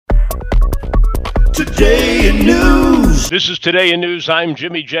Today in News. This is Today in News. I'm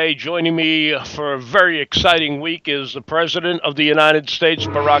Jimmy J. Joining me for a very exciting week is the President of the United States,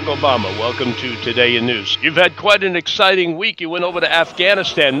 Barack Obama. Welcome to Today in News. You've had quite an exciting week. You went over to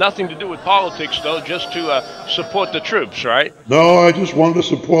Afghanistan. Nothing to do with politics, though, just to support the troops, right? No, I just wanted to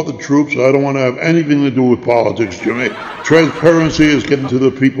support the troops. I don't want to have anything to do with politics, Jimmy. Transparency is getting to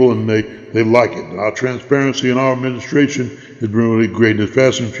the people, and they like it. Our transparency in our administration has been really great. And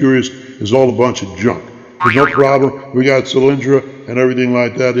Fast and Furious is all a bunch of junk. There's no problem. We got Cylindra and everything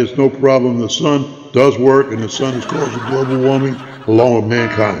like that. There's no problem. The sun does work, and the sun is causing global warming along with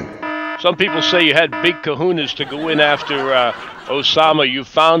mankind. Some people say you had big kahunas to go in after Osama. You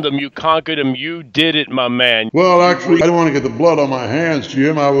found him. You conquered him. You did it, my man. Well, actually, I didn't want to get the blood on my hands,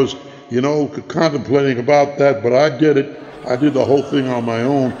 Jim. I was, contemplating about that, but I did it. I did the whole thing on my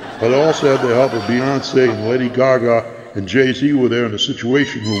own, but I also had the help of Beyonce and Lady Gaga and Jay-Z were there in the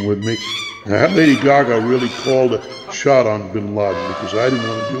Situation Room with me. And that Lady Gaga really called a shot on Bin Laden because I didn't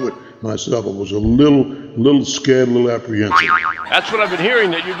want to do it myself. I was a little scared, a little apprehensive. That's what I've been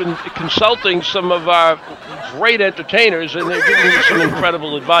hearing, that you've been consulting some of our great entertainers, and they're giving you some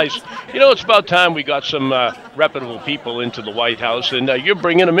incredible advice. It's about time we got some reputable people into the White House, and you're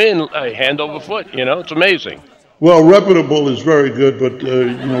bringing them in hand over foot. It's amazing. Well, reputable is very good, but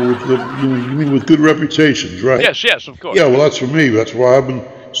you mean with good reputations, right? Yes, of course. Yeah, well, that's for me. That's why I've been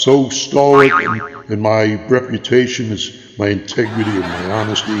so stalwart, and my reputation is my integrity and my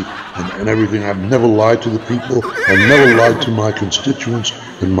honesty and everything. I've never lied to the people. I've never lied to my constituents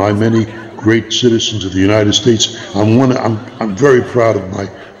and my many great citizens of the United States. I'm very proud of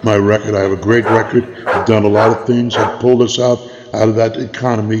my record. I have a great record. I've done a lot of things. I've pulled us out of that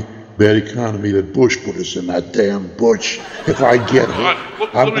bad economy that Bush put us in, that damn Bush. If I get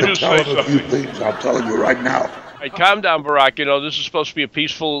hit, I'm going to tell him a few things. I'm telling you right now. Hey, calm down, Barack. This is supposed to be a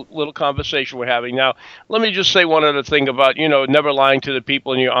peaceful little conversation we're having now. Let me just say one other thing about, never lying to the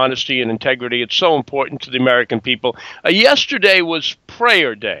people and your honesty and integrity. It's so important to the American people. Yesterday was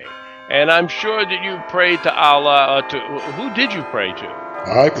prayer day, and I'm sure that you prayed to Allah. Who did you pray to?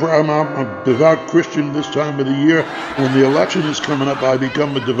 I'm a devout Christian this time of the year. When the election is coming up, I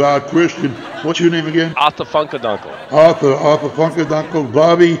become a devout Christian. What's your name again? Arthur Funkaduncle. Arthur Funkaduncle,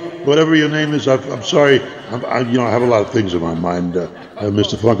 Bobby, whatever your name is. I'm sorry. I have a lot of things in my mind,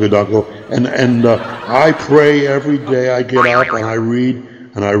 Mr. Funkaduncle. And I pray every day. I get up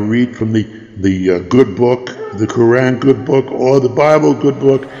and I read from the good book, the Quran good book, or the Bible good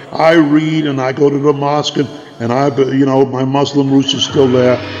book. I read and I go to the mosque and my Muslim roots are still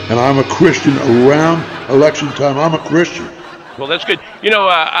there, and I'm a Christian around election time. I'm a Christian. Well, that's good.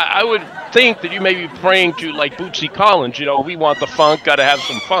 I would think that you may be praying to, like, Bootsy Collins. We want the funk, got to have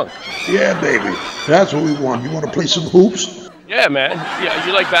some funk. Yeah, baby. That's what we want. You want to play some hoops? Yeah, man. Yeah,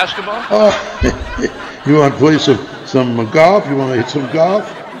 you like basketball? You want to play some golf? You want to hit some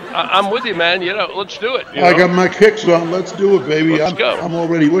golf? I'm with you, man. Let's do it. I got my kicks on. Let's do it, baby. Let's go. I'm all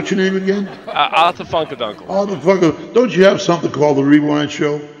ready. What's your name again? Arthur Funkaduncle. Arthur Funkaduncle. Don't you have something called The Rewind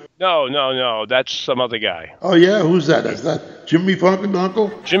Show? No. That's some other guy. Oh, yeah? Who's that? Is that Jimmy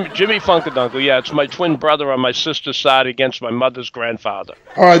Funkaduncle? Jimmy Funkaduncle, yeah. It's my twin brother on my sister's side against my mother's grandfather.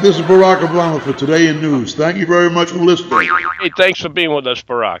 All right, this is Barack Obama for Today in News. Thank you very much for listening. Hey, thanks for being with us,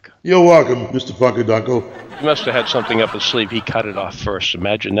 Barack. You're welcome, Mr. Funkaduncle. He must have had something up his sleeve. He cut it off first.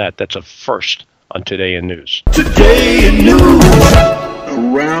 Imagine that. That's a first on Today in News. Today in News.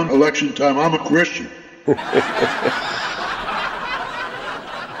 Around election time, I'm a Christian.